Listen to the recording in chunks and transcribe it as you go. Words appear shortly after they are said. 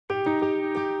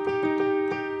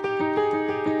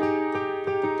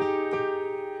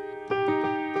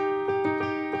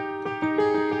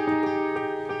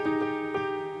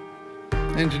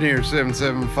Engineer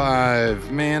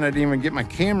 775. Man, I didn't even get my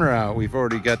camera out. We've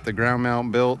already got the ground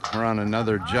mount built. We're on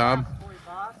another job.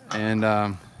 And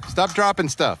stop dropping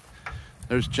stuff.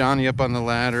 There's Johnny up on the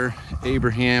ladder.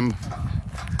 Abraham,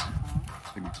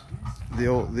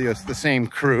 the same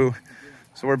crew.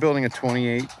 So we're building a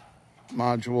 28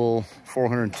 module,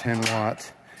 410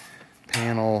 watt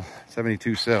panel,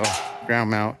 72 cell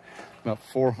ground mount, about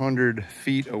 400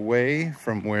 feet away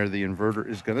from where the inverter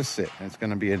is going to sit. And it's going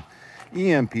to be an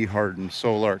EMP hardened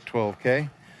Sol-Ark 12K.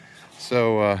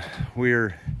 So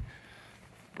we're,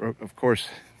 of course,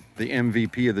 the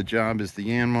MVP of the job is the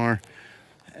Yanmar,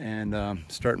 and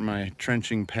starting my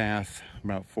trenching path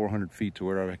about 400 feet to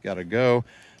where I gotta go.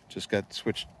 Just got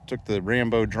switched, took the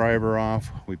Rambo driver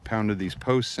off. We pounded these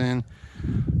posts in,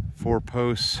 4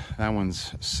 posts. That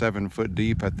one's 7 foot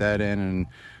deep at that end, and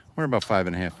we're about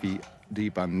 5.5 feet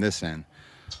deep on this end.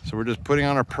 So we're just putting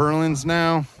on our purlins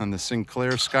now on the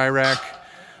Sinclair sky rack,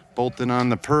 bolting on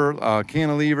the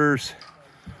cantilevers,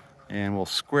 and we'll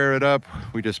square it up.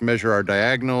 We just measure our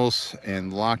diagonals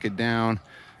and lock it down,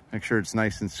 make sure it's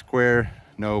nice and square,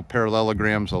 no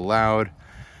parallelograms allowed.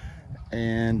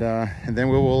 And then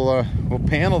we'll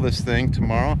panel this thing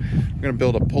tomorrow. We're gonna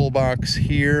build a pull box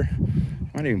here.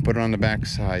 Might even put it on the back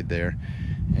side there,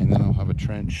 and then I'll have a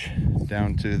trench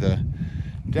down to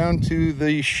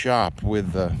the shop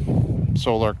with the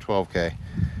Sol-Ark 12K.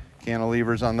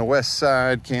 Cantilevers on the west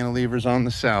side, cantilevers on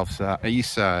the south side,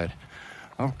 east side.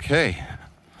 Okay,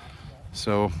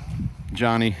 so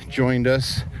Johnny joined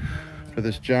us for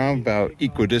this job, about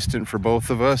equidistant for both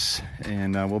of us,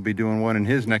 and we'll be doing one in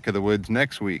his neck of the woods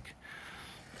next week.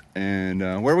 And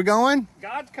where are we going?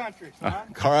 God's country,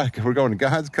 we're going to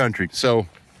God's country. So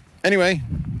anyway,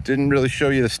 didn't really show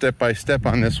you the step-by-step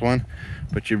on this one,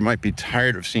 but you might be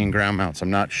tired of seeing ground mounts, I'm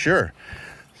not sure.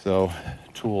 So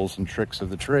tools and tricks of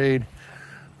the trade.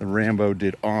 The Rambo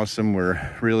did awesome.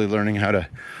 We're really learning how to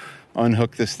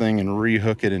unhook this thing and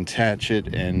rehook it and attach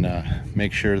it, and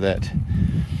make sure that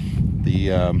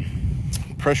the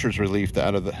pressure's released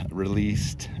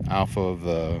off of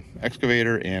the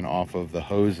excavator and off of the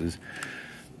hoses.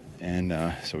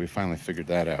 And so we finally figured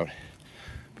that out.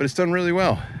 But it's done really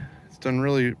well. It's done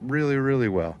really, really, really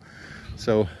well.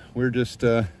 So we're just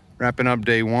wrapping up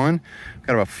day one. We've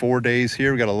got about 4 days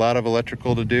here. We've got a lot of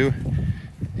electrical to do.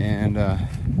 And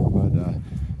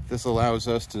this allows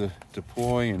us to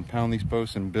deploy and pound these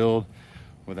posts and build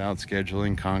without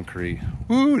scheduling concrete.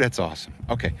 Woo, that's awesome.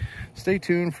 Okay, stay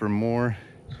tuned for more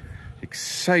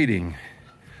exciting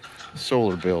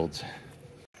solar builds.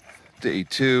 Day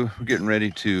 2, we're getting ready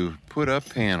to put up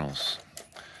panels.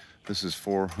 This is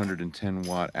 410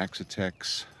 watt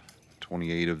Axitex,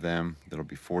 28 of them. That'll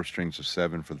be 4 strings of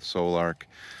 7 for the Sol-Ark.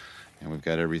 And we've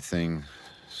got everything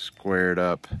squared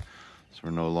up, so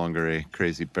we're no longer a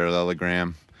crazy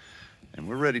parallelogram. And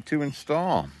we're ready to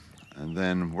install. And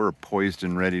then we're poised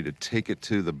and ready to take it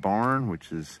to the barn,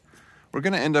 which is, we're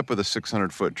gonna end up with a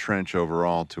 600-foot trench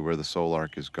overall to where the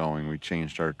Sol-Ark is going. We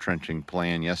changed our trenching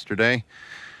plan yesterday.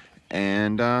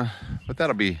 And, but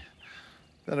that'll be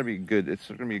good. It's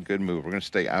gonna be a good move. We're gonna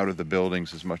stay out of the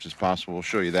buildings as much as possible. We'll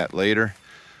show you that later.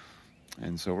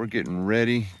 And so we're getting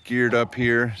ready, geared up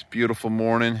here. It's a beautiful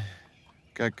morning.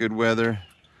 Got good weather.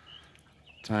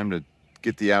 Time to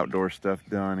get the outdoor stuff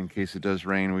done. In case it does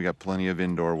rain, we got plenty of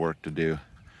indoor work to do.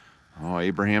 Oh,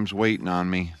 Abraham's waiting on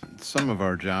me. Some of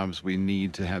our jobs, we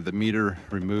need to have the meter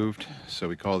removed. So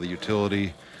we call the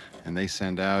utility, and they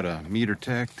send out a meter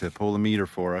tech to pull the meter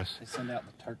for us. They send out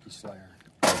the turkey slayer.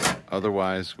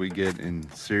 Otherwise, we get in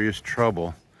serious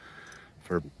trouble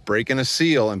for breaking a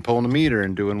seal and pulling a meter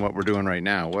and doing what we're doing right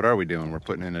now. What are we doing? We're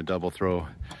putting in a double throw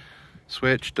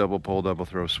switch, double pull, double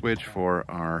throw switch for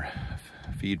our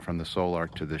feed from the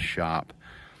Sol-Ark to this shop.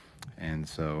 And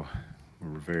so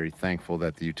we're very thankful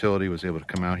that the utility was able to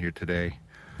come out here today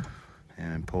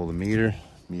and pull the meter.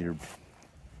 Meter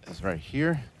is right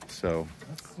here. So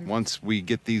once we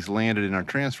get these landed in our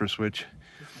transfer switch,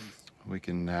 we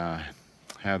can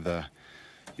have the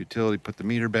utility put the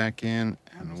meter back in,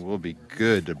 and we'll be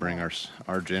good to bring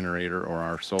our generator or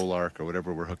our Sol-Ark or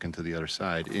whatever we're hooking to the other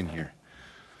side in here.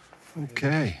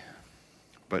 Okay.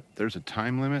 But there's a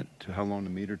time limit to how long the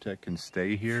meter tech can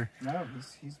stay here. No,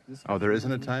 this. Oh, there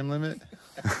isn't a time limit?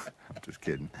 I'm just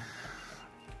kidding.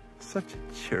 Such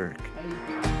a jerk.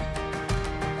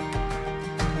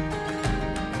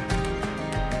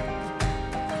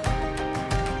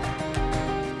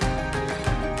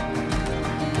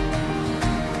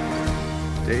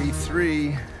 Day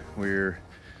 3, we're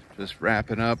just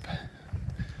wrapping up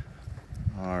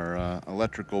our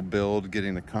electrical build,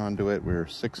 getting the conduit. We're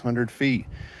 600 feet,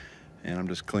 and I'm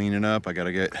just cleaning up. I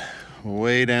gotta get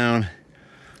way down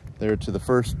there to the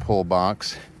first pull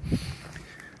box,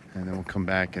 and then we'll come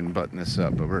back and button this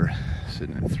up. But we're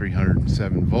sitting at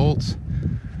 307 volts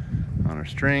on our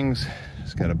strings.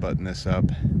 Just got to button this up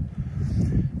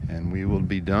and we will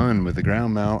be done with the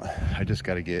ground mount. I just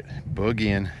got to get boogie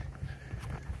in,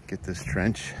 get this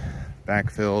trench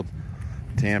backfilled,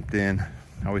 tamped in.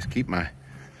 I always keep my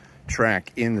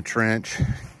track in the trench,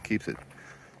 keeps it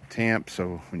tamped,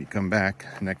 so when you come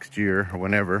back next year or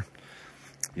whenever,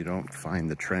 you don't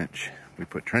find the trench. We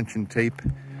put trenching tape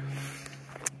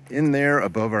in there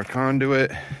above our conduit,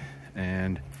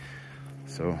 and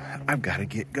so I've got to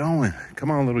get going. Come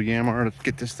on, little Yammer, let's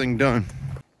get this thing done.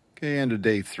 Okay, end of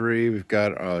day 3. We've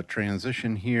got a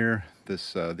transition here.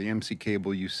 This the MC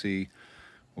cable you see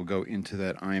will go into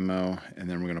that IMO, and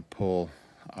then we're going to pull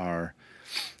our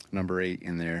number 8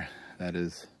 in there. That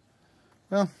is,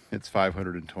 well, it's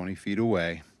 520 feet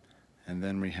away. And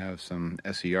then we have some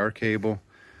SER cable.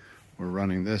 We're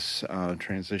running this,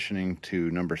 transitioning to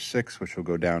number 6, which will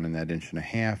go down in that 1.5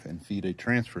 inches and feed a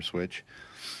transfer switch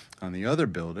on the other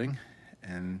building.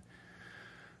 And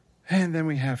then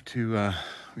we have to,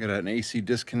 we got an AC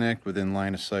disconnect within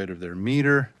line of sight of their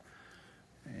meter.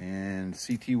 And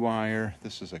CT wire.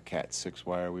 This is a Cat 6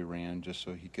 wire we ran just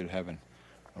so he could have a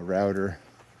router.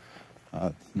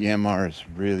 Yamar is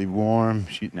really warm.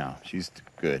 She's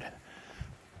good.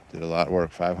 Did a lot of work,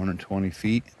 520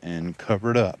 feet and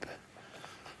covered up.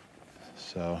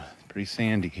 So pretty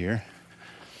sandy here.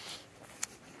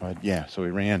 But yeah, so we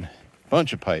ran a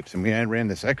bunch of pipes, and we ran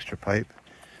this extra pipe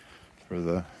for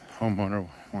the homeowner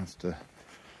who wants to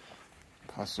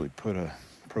possibly put a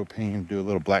propane, do a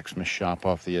little blacksmith shop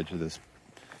off the edge of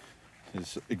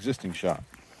his existing shop.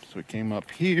 So we came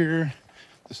up here.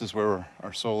 This is where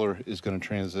our solar is going to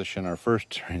transition, our first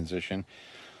transition.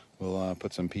 We'll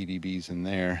put some PDBs in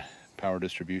there, power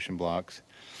distribution blocks.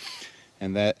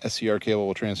 And that SCR cable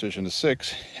will transition to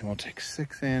 6, and we'll take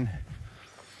 6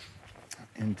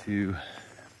 into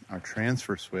our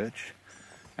transfer switch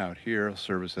out here. It'll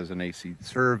serve as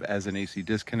an AC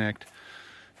disconnect,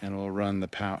 and we'll run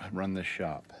the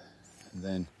shop.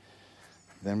 And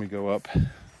then we go up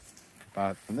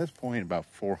from this point about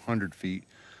 400 feet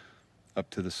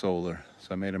up to the solar. So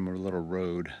I made them a little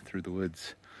road through the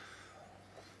woods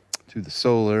to the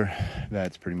solar.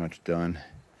 That's pretty much done.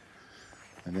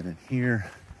 And then in here,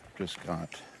 just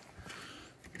got,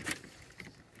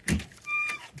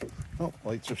 oh,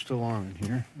 lights are still on in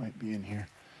here, might be in here.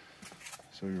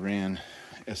 So we ran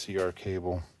SCR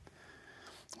cable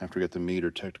after we got the meter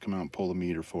tech to come out and pull the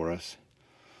meter for us.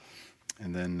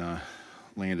 And then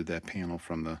landed that panel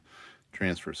from the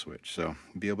transfer switch. So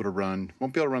won't be able to run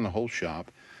the whole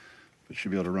shop, but should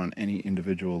be able to run any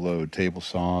individual load, table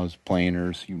saws,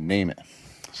 planers, you name it.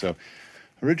 So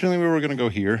originally we were going to go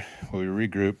here, but we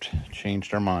regrouped,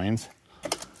 changed our minds.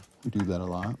 We do that a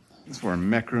lot. This is where our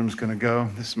mech room's going to go.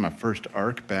 This is my first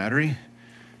ARC battery.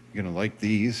 You're going to like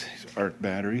these ARC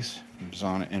batteries from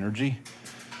Zona Energy.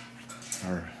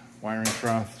 Our wiring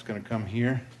trough is going to come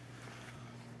here.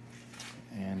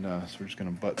 And so we're just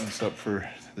going to button this up for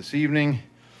this evening.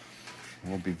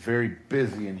 We'll be very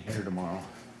busy in here tomorrow.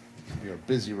 It'll be our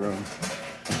busy room.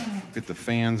 Get the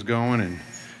fans going and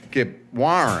get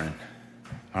wiring.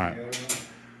 All right.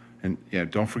 And yeah,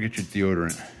 don't forget your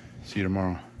deodorant. See you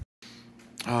tomorrow.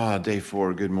 Day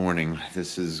 4, good morning.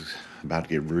 This is about to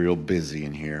get real busy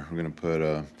in here. We're going to put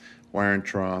a wiring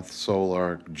trough,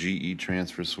 Sol-Ark, GE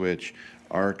transfer switch,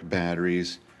 ARC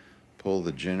batteries, pull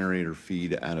the generator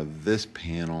feed out of this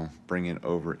panel, bring it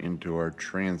over into our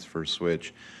transfer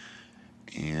switch,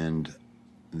 and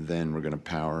then we're going to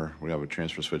power. We have a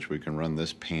transfer switch we can run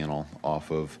this panel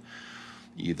off of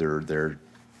either their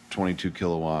 22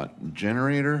 kilowatt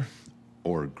generator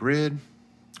or grid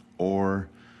or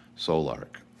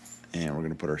Sol-Ark. And we're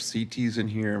going to put our CTs in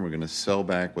here, and we're going to sell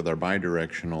back with our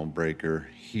bidirectional breaker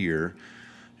here.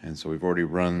 And so we've already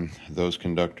run those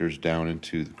conductors down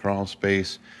into the crawl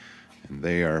space, and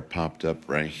they are popped up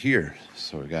right here.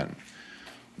 So we got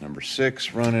number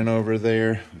 6 running over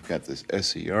there. We've got this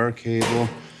SER cable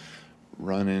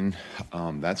running.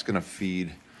 That's going to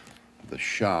feed the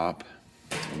shop.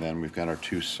 And then we've got our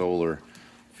 2 solar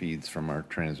feeds from our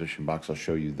transition box. I'll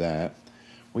show you that.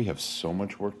 We have so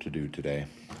much work to do today.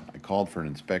 I called for an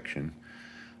inspection,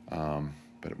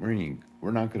 but we're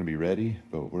not going to be ready,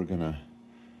 but we're going to,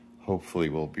 hopefully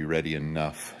we'll be ready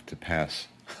enough to pass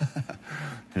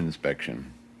an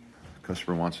inspection. The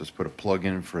customer wants us to put a plug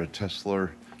in for a Tesla.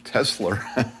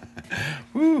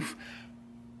 Woof.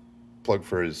 Plug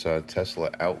for his Tesla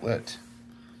outlet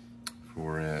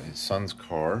for his son's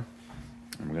car.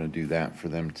 And we're going to do that for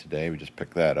them today. We just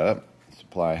picked that up,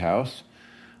 supply house.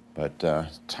 But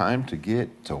time to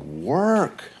get to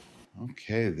work.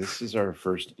 Okay, this is our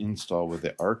first install with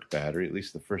the ARC battery, at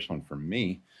least the first one for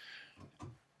me.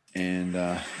 And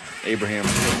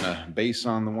Abraham's putting a base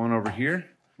on the one over here.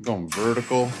 I'm going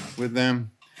vertical with them.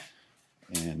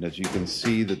 And as you can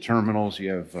see, the terminals,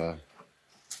 you have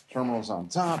terminals on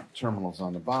top, terminals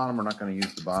on the bottom. We're not going to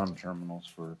use the bottom terminals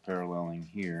for paralleling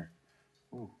here.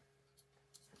 Ooh.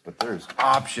 But there's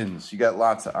options. You got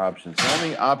lots of options. The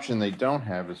only option they don't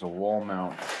have is a wall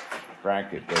mount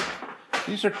bracket, but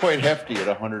these are quite hefty at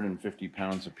 150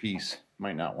 pounds a piece.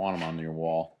 Might not want them on your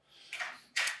wall.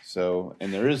 So,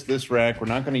 and there is this rack. We're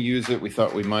not going to use it. We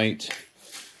thought we might.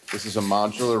 This is a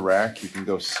modular rack. You can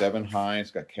go 7 high.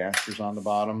 It's got casters on the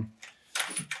bottom,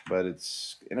 but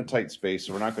it's in a tight space,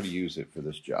 so we're not going to use it for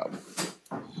this job.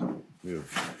 So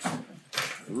we've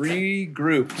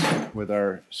regrouped with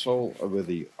our with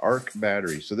the ARC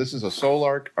battery. So this is a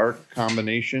Sol-Ark ARC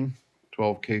combination,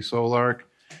 12K Sol-Ark,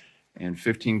 and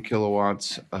 15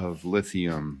 kilowatts of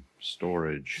lithium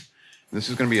storage. This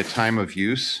is going to be a time of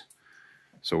use.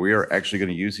 So we are actually going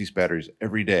to use these batteries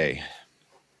every day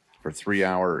for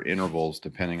 3-hour intervals,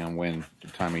 depending on when the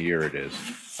time of year it is.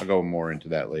 I'll go more into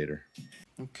that later.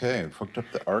 Okay, I've hooked up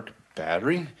the ARC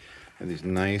battery and these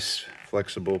nice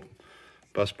flexible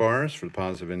bus bars for the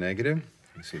positive and negative.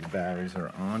 You see the batteries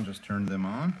are on, just turned them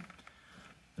on.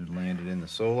 They're landed in the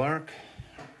Sol-Ark.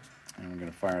 And I'm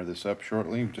going to fire this up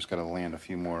shortly. We've just got to land a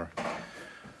few more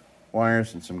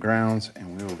wires and some grounds,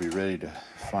 and we will be ready to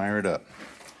fire it up.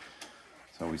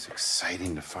 It's always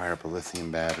exciting to fire up a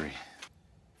lithium battery.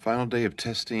 Final day of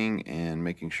testing and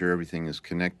making sure everything is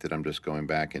connected. I'm just going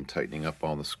back and tightening up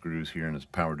all the screws here in this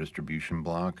power distribution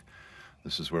block.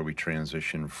 This is where we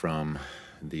transition from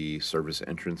the service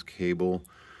entrance cable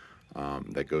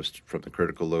that goes from the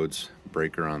critical loads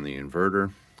breaker on the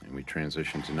inverter, and we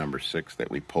transition to number 6 that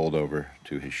we pulled over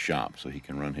to his shop so he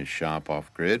can run his shop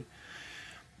off grid.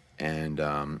 And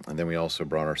then we also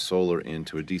brought our solar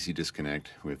into a DC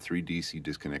disconnect. We have 3 DC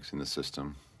disconnects in the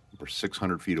system. We're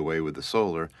 600 feet away with the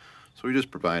solar, so we just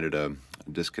provided a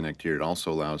disconnect here. It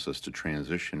also allows us to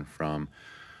transition from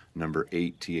number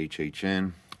 8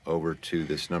 THHN over to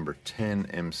this number 10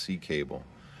 MC cable.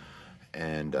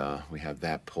 And we have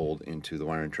that pulled into the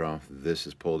wiring trough. This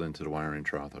is pulled into the wiring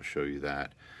trough. I'll show you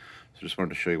that. So just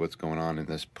wanted to show you what's going on in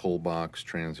this pull box,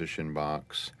 transition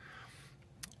box.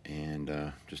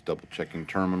 And just double checking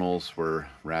terminals. We're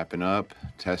wrapping up,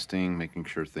 testing, making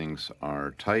sure things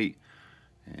are tight,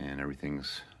 and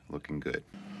everything's looking good.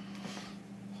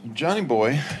 Johnny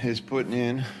Boy is putting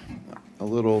in a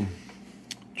little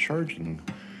charging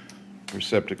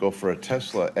receptacle for a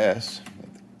Tesla S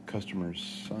that the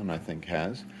customer's son, I think,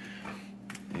 has.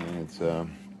 And it's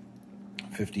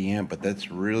 50 amp, but that's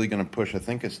really going to push, I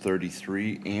think it's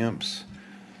 33 amps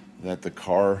that the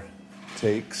car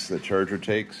takes, the charger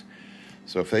takes.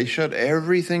 So if they shut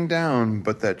everything down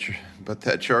but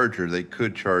that charger, they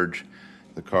could charge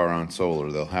the car on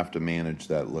solar. They'll have to manage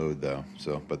that load though.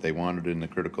 So, but they want it in the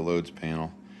critical loads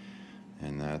panel,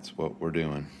 and that's what we're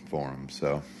doing for them.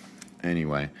 So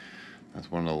anyway,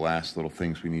 that's one of the last little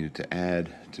things we needed to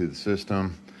add to the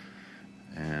system.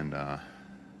 And now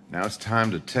it's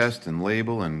time to test and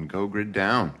label and go grid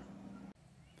down.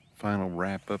 Final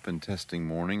wrap up and testing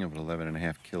morning of an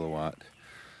 11.5 kilowatt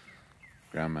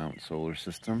ground mount solar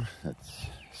system. That's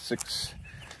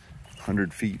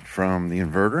 600 feet from the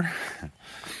inverter.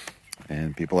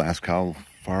 And people ask, how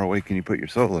far away can you put your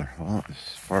solar? Well, as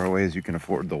far away as you can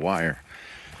afford the wire.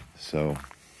 So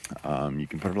you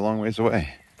can put it a long ways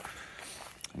away.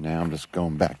 And now I'm just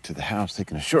going back to the house,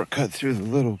 taking a shortcut through the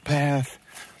little path.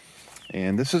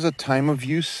 And this is a time of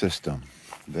use system.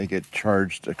 They get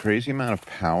charged a crazy amount of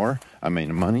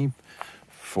money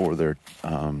for their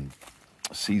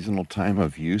seasonal time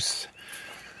of use.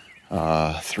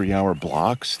 3-hour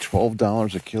blocks,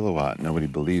 $12 a kilowatt. Nobody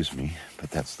believes me,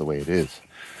 but that's the way it is.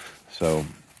 So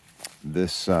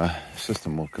this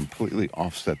system will completely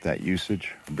offset that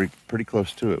usage, pretty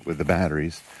close to it with the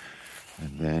batteries,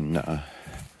 and then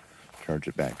charge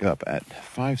it back up at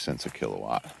 5 cents a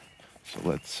kilowatt. So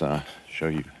let's show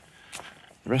you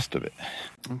the rest of it.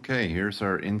 Okay, here's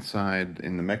our inside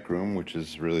in the mech room, which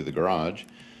is really the garage.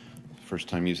 First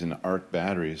time using the ARC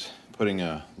batteries. Putting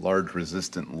a large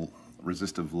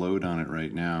resistive load on it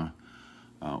right now.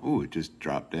 It just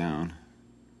dropped down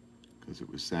because it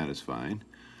was satisfied.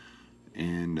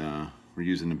 And we're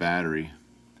using the battery.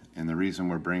 And the reason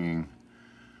we're bringing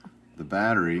the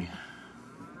battery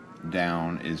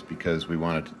down is because we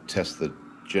wanted to test the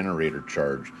generator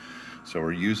charge. So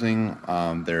we're using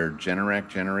their Generac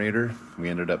generator. We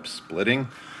ended up splitting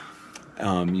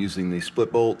using these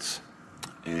split bolts.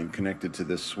 and connect it to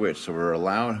this switch. So we're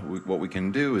allowed, what we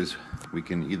can do is we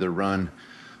can either run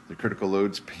the critical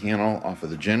loads panel off of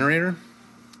the generator,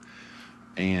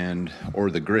 or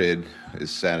the grid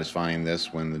is satisfying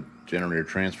this when the generator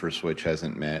transfer switch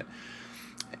hasn't met.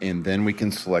 And then we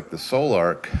can select the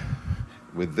Sol-Ark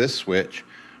with this switch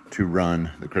to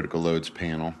run the critical loads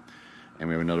panel. And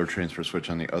we have another transfer switch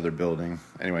on the other building.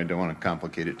 Anyway, I don't want to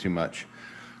complicate it too much.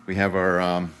 We have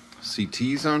our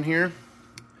CTs on here,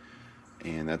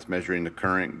 and that's measuring the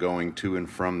current going to and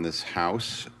from this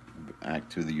house back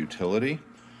to the utility.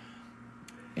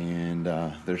 And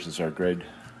this is our grid.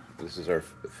 This is our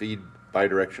feed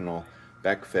bidirectional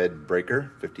back-fed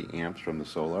breaker, 50 amps from the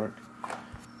Sol-Ark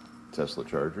Tesla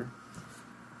charger.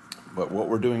 But what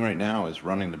we're doing right now is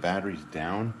running the batteries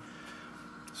down,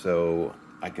 so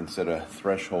I can set a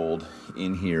threshold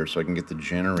in here so I can get the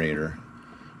generator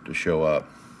to show up,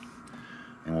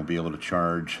 and we'll be able to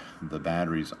charge the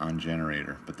batteries on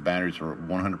generator. But the batteries are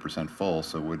 100% full,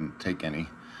 so it wouldn't take any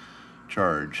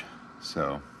charge.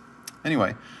 So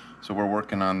anyway, so we're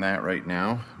working on that right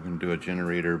now. I'm going to do a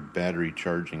generator battery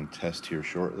charging test here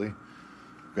shortly.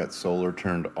 We've got solar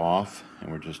turned off, and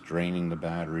we're just draining the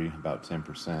battery about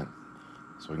 10%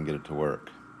 so we can get it to work.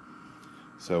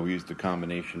 So we used a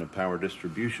combination of power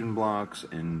distribution blocks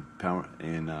and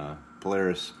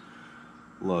Polaris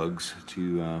lugs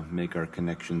to make our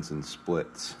connections and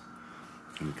splits.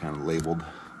 And we kind of labeled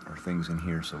our things in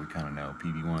here so we kind of know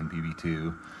PV1,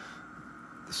 PV2,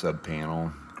 the sub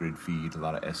panel, grid feed, a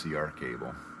lot of SER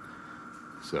cable.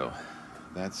 So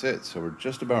that's it. So we're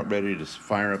just about ready to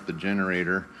fire up the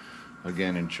generator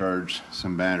again and charge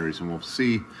some batteries. And we'll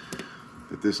see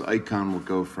that this icon will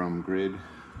go from grid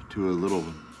to a little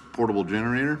portable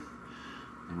generator,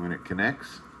 and when it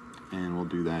connects, and we'll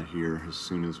do that here as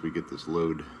soon as we get this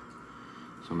load,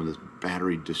 some of this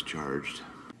battery discharged.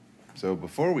 So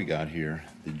before we got here,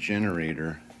 the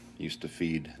generator used to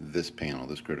feed this panel,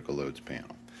 this critical loads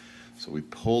panel. So we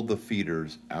pulled the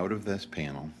feeders out of this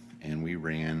panel and we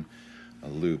ran a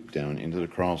loop down into the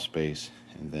crawl space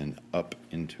and then up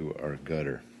into our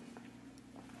gutter,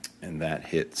 and that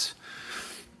hits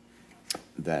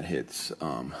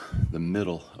the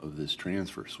middle of this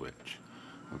transfer switch.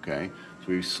 Okay, so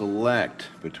we select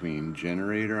between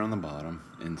generator on the bottom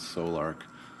and Sol-Ark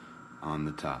on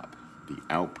the top. The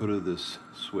output of this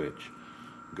switch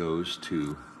goes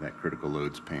to that critical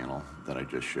loads panel that I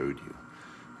just showed you.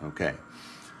 Okay,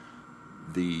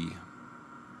 the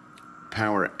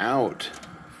power out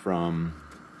from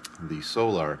the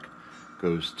Sol-Ark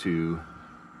goes to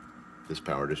this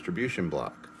power distribution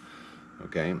block.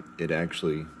 Okay, it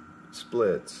actually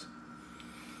splits.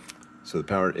 So the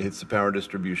power, it hits the power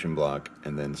distribution block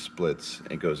and then splits.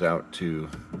 It goes out to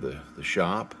the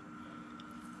shop,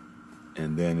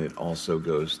 and then it also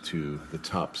goes to the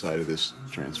top side of this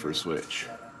transfer switch.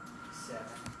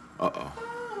 Uh-oh.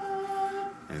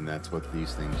 And that's what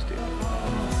these things do.